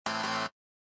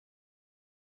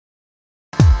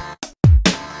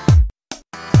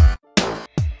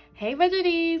Hey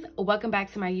budgeties, welcome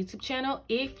back to my YouTube channel.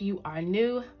 If you are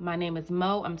new, my name is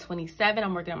Mo. I'm 27.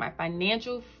 I'm working on my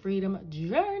financial freedom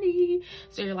journey.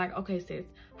 So you're like, okay sis,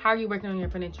 how are you working on your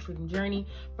financial freedom journey?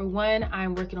 For one,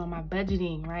 I'm working on my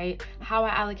budgeting, right? How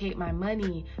I allocate my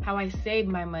money, how I save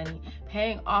my money,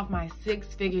 paying off my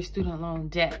 6-figure student loan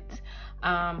debt.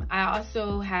 I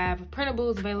also have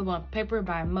printables available on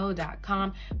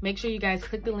paperbymo.com. Make sure you guys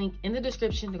click the link in the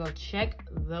description to go check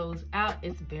those out.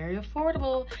 It's very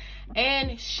affordable,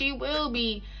 and she will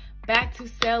be back to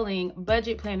selling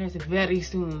budget planners very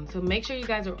soon. So make sure you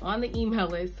guys are on the email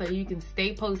list so you can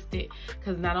stay posted,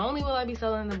 because not only will I be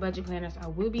selling the budget planners, I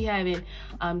will be having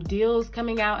deals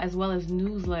coming out as well as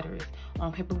newsletters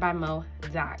on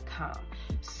paperbymo.com.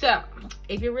 So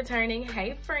if you're returning,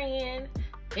 hey friend,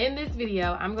 in this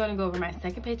video, I'm going to go over my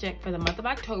second paycheck for the month of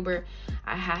October.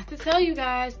 I have to tell you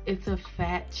guys, it's a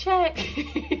fat check.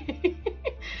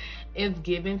 It's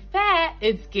giving fat.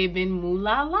 It's giving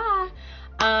moolah la.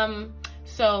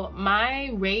 So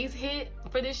my raise hit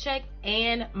for this check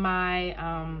and my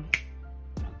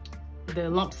the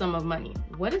lump sum of money.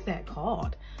 What is that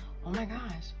called? Oh my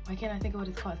gosh, why can't I think of what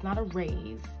it's called? It's not a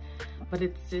raise, but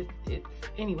it's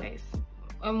anyways.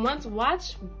 And once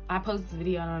I post this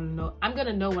video, I'm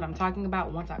gonna know what I'm talking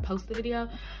about once I post the video.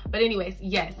 But anyways,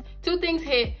 yes, 2 things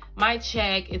hit my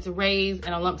check. It's a raise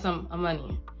and a lump sum of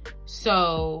money.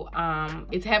 So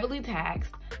it's heavily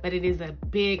taxed, but it is a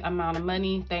big amount of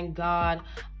money, thank God.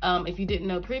 If you didn't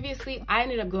know previously, I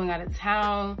ended up going out of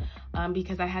town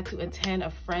because I had to attend a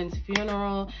friend's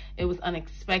funeral. It was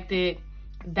unexpected.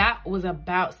 That was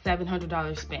about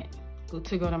 $700 spent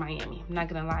to go to Miami. I'm not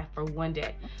gonna lie, for one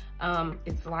day.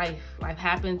 It's life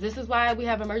happens. This is why we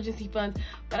have emergency funds.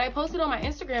 But I posted on my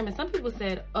Instagram and some people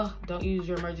said, oh, don't use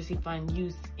your emergency fund,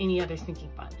 use any other sinking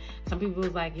fund. Some people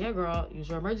was like, yeah girl, use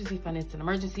your emergency fund, it's an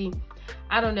emergency.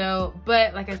 I don't know,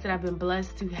 but like I said, I've been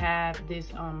blessed to have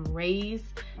this raise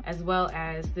as well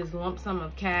as this lump sum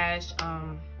of cash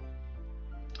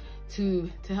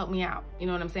to help me out, you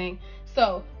know what I'm saying?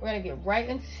 So we're gonna get right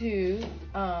into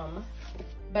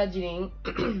budgeting.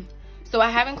 So I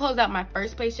haven't closed out my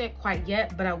first paycheck quite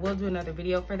yet, but I will do another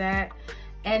video for that.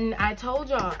 And I told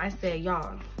y'all, I said,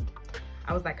 y'all,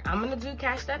 I was like, I'm gonna do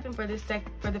cash stuffing for the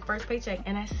first paycheck,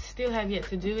 and I still have yet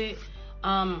to do it.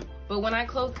 But when I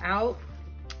close out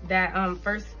that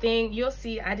first thing, you'll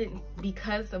see I didn't,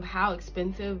 because of how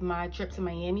expensive my trip to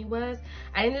Miami was,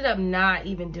 I ended up not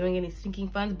even doing any sinking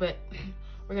funds, but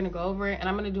we're gonna go over it, and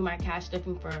I'm gonna do my cash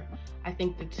stuffing for, I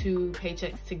think, the 2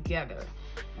 paychecks together.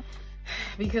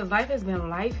 Because life has been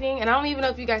lifing, and I don't even know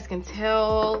if you guys can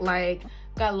tell, like,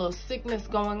 got a little sickness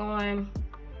going on.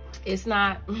 It's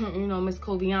not, you know, Miss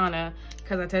Coviana,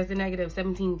 because I tested negative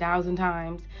 17,000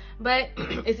 times, but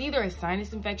it's either a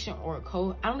sinus infection or a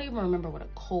cold. I don't even remember what a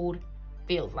cold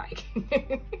feels like.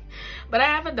 But I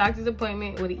have a doctor's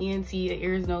appointment with an ENT, an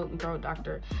ears, nose, and throat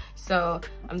doctor. So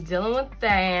I'm dealing with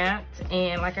that,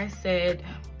 and like I said,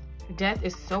 death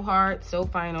is so hard, so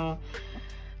final.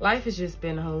 Life has just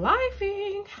been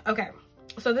lifing. Okay,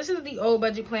 so this is the old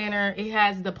budget planner. It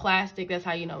has the plastic, that's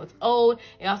how you know it's old.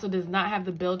 It also does not have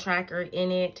the bill tracker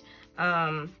in it.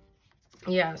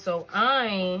 Yeah, so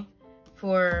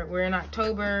we're in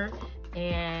October,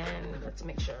 and let's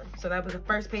make sure. So that was the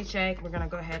first paycheck. We're gonna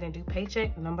go ahead and do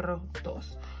paycheck numero 2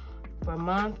 for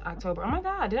month October. Oh my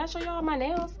God, did I show y'all my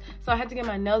nails? So I had to get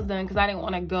my nails done because I didn't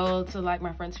want to go to like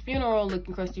my friend's funeral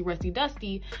looking crusty, rusty,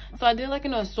 dusty. So I did like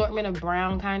an assortment of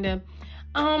brown kind of.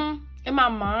 In my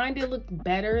mind, it looked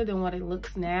better than what it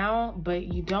looks now,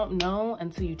 but you don't know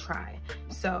until you try.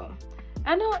 So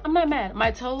I know, I'm not mad.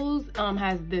 My toes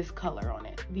has this color on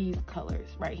it. These colors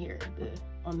right here,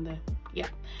 yeah.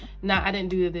 Nah, I didn't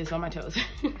do this on my toes.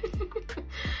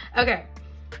 Okay,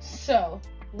 so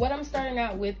what I'm starting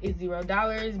out with is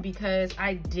 $0 because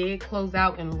I did close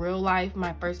out in real life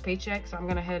my first paycheck. So I'm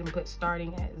gonna head and put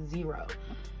starting at 0.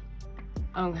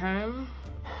 Okay, I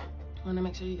wanna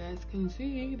make sure you guys can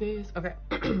see this. Okay,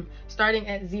 starting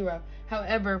at 0.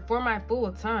 However, for my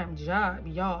full-time job,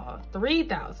 y'all,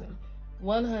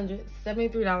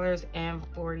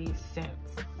 $3,173.40.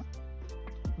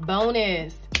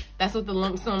 Bonus, that's what the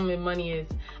lump sum in money is.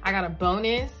 I got a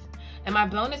bonus. And my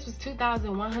bonus was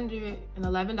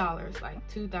 $2,111, like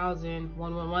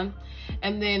 $2,111.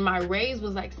 And then my raise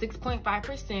was like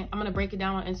 6.5%. I'm gonna break it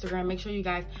down on Instagram. Make sure you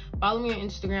guys follow me on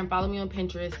Instagram, follow me on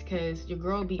Pinterest, because your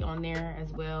girl will be on there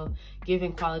as well,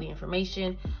 giving quality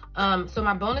information. So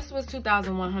my bonus was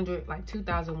 $2,100, like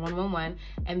 $2,111.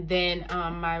 And then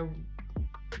my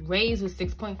raise was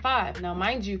 6.5. Now,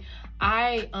 mind you,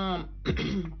 I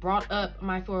brought up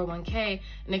my 401k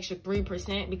an extra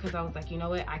 3% because I was like, you know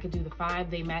what, I could do the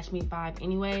 5. They matched me 5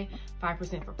 anyway,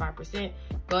 5% for 5%.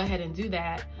 Go ahead and do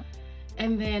that.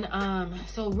 And then,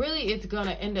 so really it's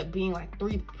gonna end up being like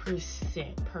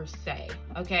 3% per se,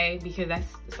 okay? Because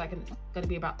it's gonna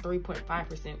be about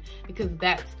 3.5% because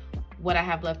that's what I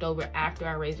have left over after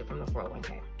I raised it from the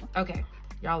 401k. Okay,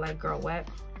 y'all like, girl, what?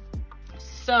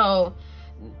 So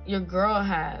your girl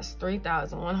has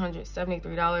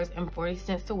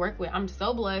 $3,173.40 to work with. I'm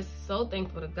so blessed, so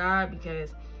thankful to God,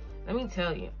 because let me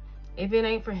tell you, if it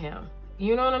ain't for him,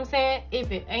 you know what I'm saying?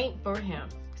 If it ain't for him.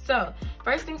 So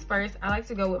first things first, I like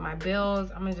to go with my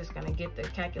bills. I'm just gonna get the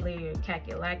calculator,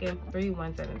 calculating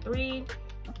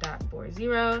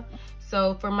 3173.40.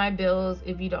 So for my bills,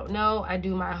 if you don't know, I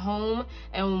do my home,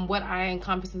 and what I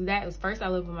encompass in that is, first I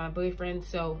live with my boyfriend,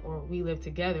 or we live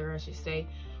together, I should say.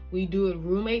 We do it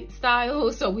roommate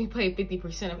style, so we pay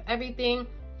 50% of everything.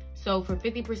 So for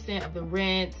 50% of the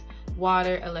rent,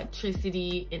 water,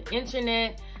 electricity, and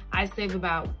internet, I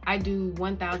do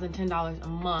 $1,010 a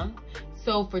month.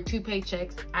 So for 2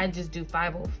 paychecks, I just do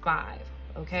 $505,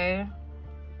 okay?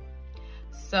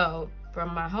 So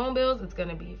from my home bills, it's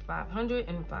gonna be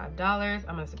 $505.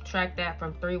 I'm gonna subtract that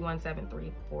from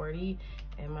 3,173.40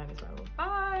 and minus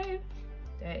 505.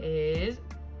 That is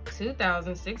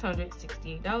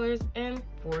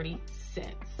 $2,668.40.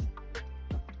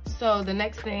 So the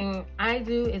next thing I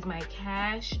do is my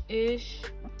cash-ish.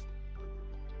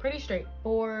 Pretty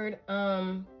straightforward,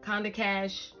 kinda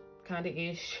cash,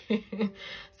 kinda-ish.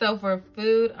 So for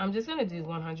food, I'm just gonna do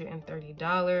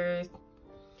 $130.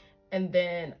 And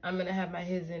then I'm gonna have my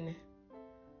his and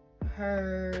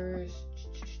hers.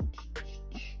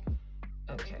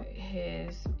 Okay,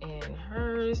 his and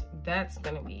hers, that's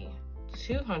gonna be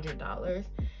 $200.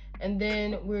 And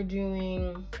then we're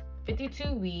doing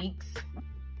 52 weeks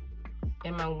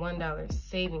in my $1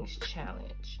 savings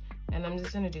challenge. And I'm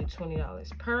just gonna do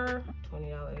 $20 per,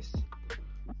 $20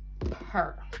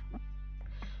 per.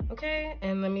 Okay,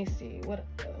 and let me see, what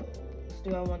else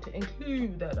do I want to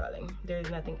include, though, darling? There's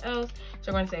nothing else.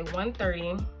 So we're gonna say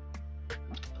 130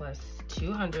 plus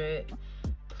 200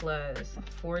 plus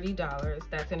 $40.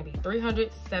 That's gonna be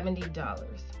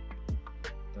 $370.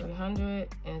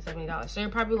 $370. So you're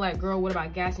probably like, girl, what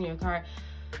about gas in your car?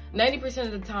 90%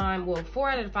 of the time, well, 4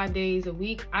 out of the 5 days a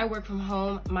week, I work from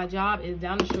home. My job is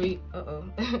down the street,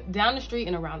 down the street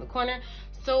and around the corner.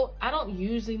 So I don't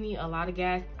usually need a lot of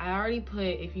gas. I already put,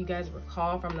 if you guys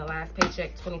recall from the last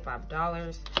paycheck,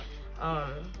 $25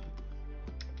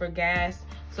 for gas.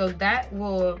 So that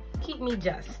will keep me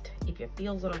just, if you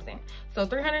feel what I'm saying. So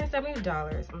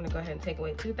 $370, I'm gonna go ahead and take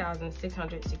away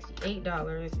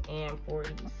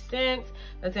 $2,668.40.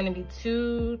 That's gonna be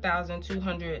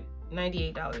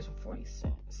 $2,298.40.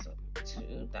 So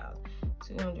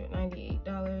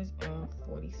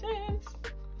 $2,298.40.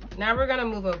 Now we're gonna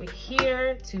move over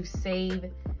here to save-ish.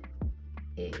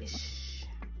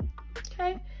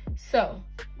 Okay, so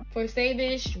for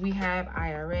save-ish, we have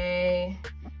IRA,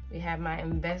 we have my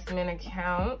investment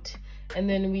account, and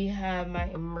then we have my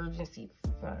emergency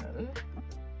fund.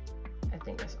 I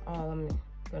think that's all I'm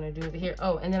gonna do over here.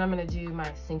 Oh, and then I'm gonna do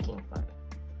my sinking fund.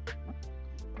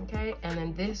 Okay, and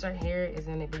then this right here is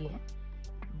gonna be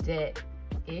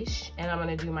debt-ish, and I'm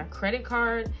gonna do my credit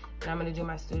card, and I'm gonna do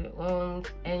my student loans.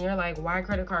 And you're like, why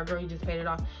credit card, girl? You just paid it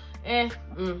off.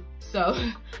 So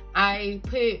I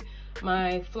put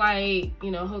my flight,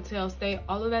 you know, hotel stay,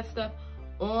 all of that stuff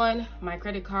on my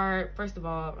credit card. First of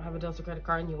all, I have a Delta credit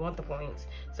card and you want the points.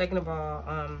 Second of all,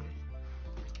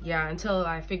 yeah, until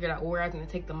I figured out where I'm gonna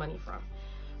take the money from.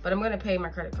 But I'm gonna pay my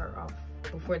credit card off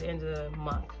before the end of the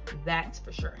month, that's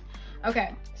for sure.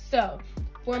 Okay, so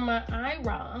for my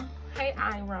IRA, hey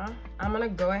IRA, I'm gonna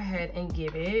go ahead and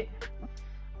give it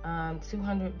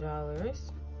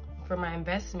 $200. For my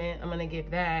investment, I'm gonna give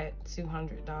that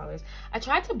 $200. I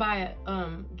tried to buy a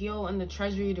Gil on the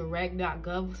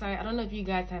treasurydirect.gov site. I don't know if you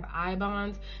guys have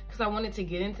I-bonds, because I wanted to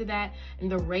get into that,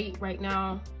 and the rate right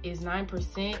now is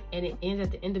 9% and it ends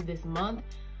at the end of this month.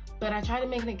 But I tried to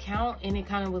make an account and it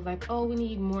kind of was like, oh, we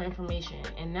need more information.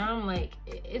 And now I'm like,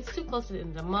 it's too close to the end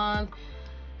of the month.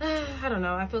 I don't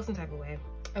know, I feel some type of way.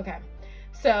 Okay,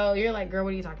 so you're like, girl,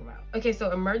 what are you talking about? Okay,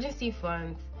 so emergency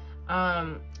funds,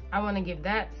 I want to give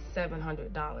that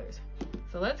 $700.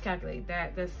 So let's calculate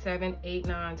that. That's 7, 8,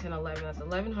 9, 10, 11. That's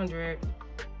 1,100.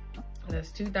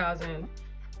 That's 2,000.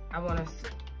 I want to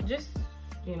just,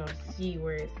 you know, see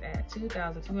where it's at.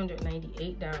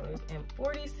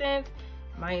 $2,298.40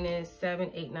 minus 7,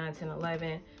 8, 9, 10,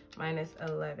 11 minus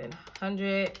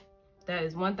 1,100. That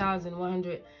is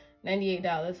 $1,198.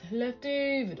 $98 left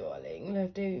over, darling,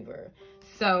 left over.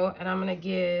 So, and I'm gonna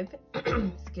give,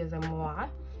 excusez-moi,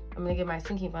 I'm gonna give my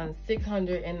sinking fund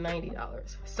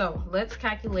 $690. So let's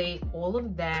calculate all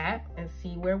of that and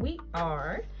see where we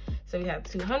are. So we have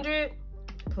 200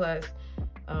 plus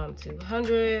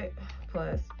 200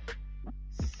 plus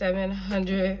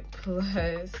 700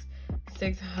 plus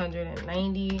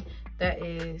 690. That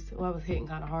is, well, I was hitting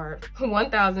kind of hard.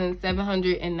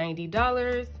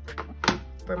 $1,790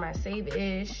 for my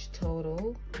save-ish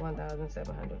total,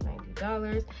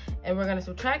 $1,790. And we're gonna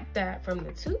subtract that from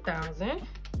the 2,000.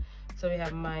 So we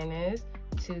have minus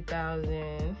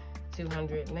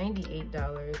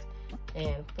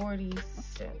 $2,298.40.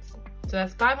 So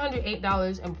that's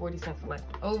 $508.40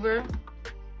 left over.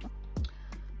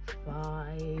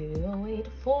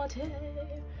 508.40.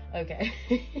 Okay.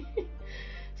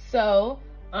 So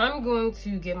I'm going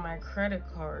to give my credit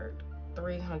card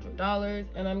 $300,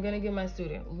 and I'm gonna give my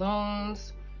student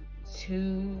loans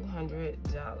 $200.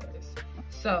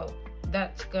 So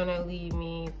that's gonna leave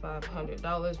me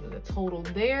 $500 with a total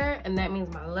there, and that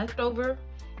means my leftover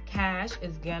cash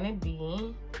is gonna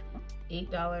be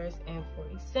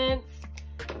 $8.40.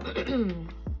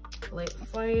 Let's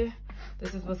say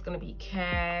this is what's gonna be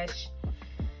cash.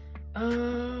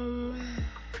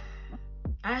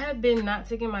 I have been not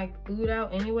taking my food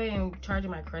out anyway and charging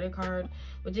my credit card,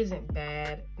 which isn't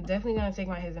bad. I'm definitely gonna take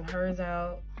my his and hers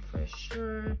out for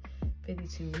sure.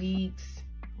 52 weeks,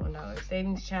 $1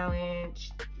 savings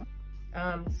challenge.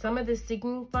 Some of the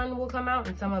sinking fund will come out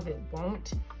and some of it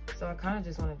won't. So I kind of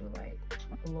just want to do like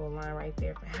a little line right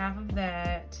there for half of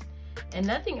that. And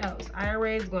nothing else.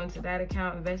 IRA is going to that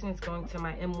account. Investments going to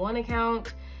my M1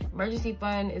 account. Emergency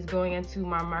fund is going into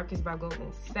my Marcus by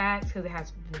Goldman Sachs because it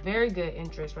has very good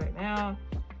interest right now.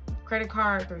 Credit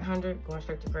card, $300, going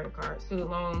straight to credit card.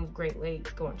 Student loans, Great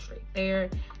Lakes, going straight there.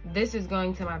 This is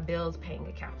going to my bills paying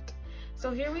account.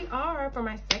 So here we are for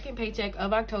my second paycheck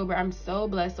of October. I'm so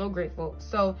blessed, so grateful.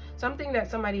 So something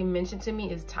that somebody mentioned to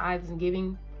me is tithes and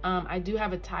giving. I do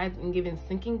have a tithes and giving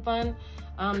sinking fund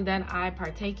that I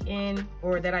partake in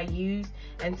or that I use.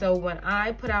 And so when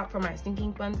I put out for my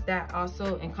sinking funds, that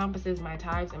also encompasses my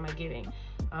tithes and my giving.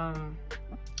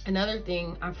 Another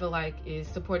thing I feel like is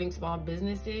supporting small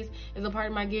businesses is a part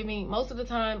of my giving. Most of the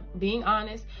time, being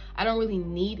honest, I don't really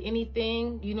need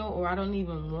anything, you know, or I don't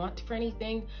even want for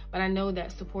anything, but I know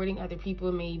that supporting other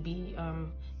people may be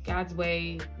God's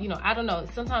way, you know, I don't know.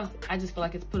 Sometimes I just feel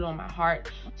like it's put on my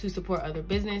heart to support other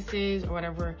businesses or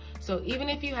whatever. So even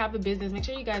if you have a business, make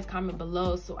sure you guys comment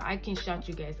below so I can shout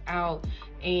you guys out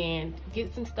and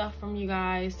get some stuff from you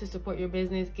guys to support your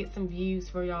business, get some views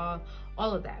for y'all,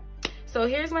 all of that. So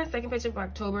here's my second paycheck of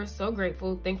October. So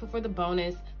grateful, thankful for the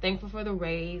bonus, thankful for the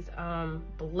raise,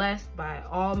 blessed by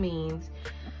all means.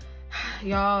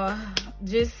 Y'all,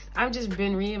 I've just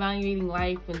been reevaluating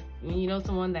life, and when you know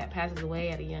someone that passes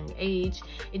away at a young age,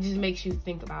 it just makes you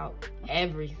think about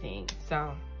everything.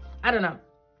 So I don't know,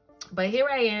 but here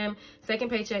I am, second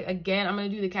paycheck again. I'm gonna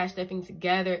do the cash stuffing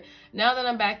together now that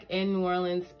I'm back in New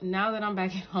Orleans, now that I'm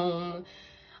back at home.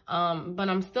 But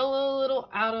I'm still a little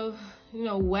out of, you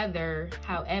know, weather.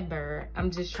 However, I'm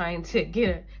just trying to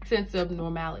get a sense of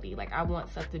normality. Like, I want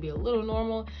stuff to be a little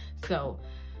normal. So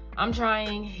I'm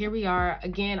trying. Here we are.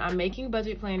 Again, I'm making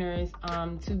budget planners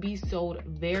to be sold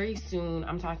very soon.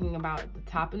 I'm talking about the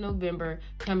top of November,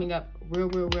 coming up real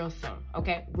soon.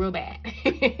 Okay, real bad.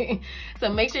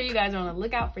 So make sure you guys are on the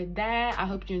lookout for that. I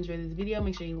hope you enjoyed this video.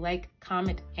 Make sure you like,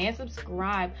 comment, and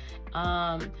subscribe.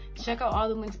 Check out all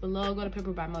the links below. Go to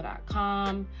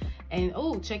paperbymo.com. And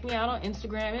check me out on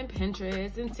Instagram and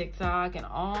Pinterest and TikTok and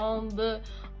all the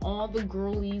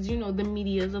girlies, you know, the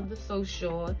medias of the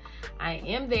social. I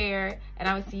am there, and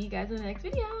I will see you guys in the next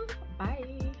video.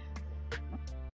 Bye.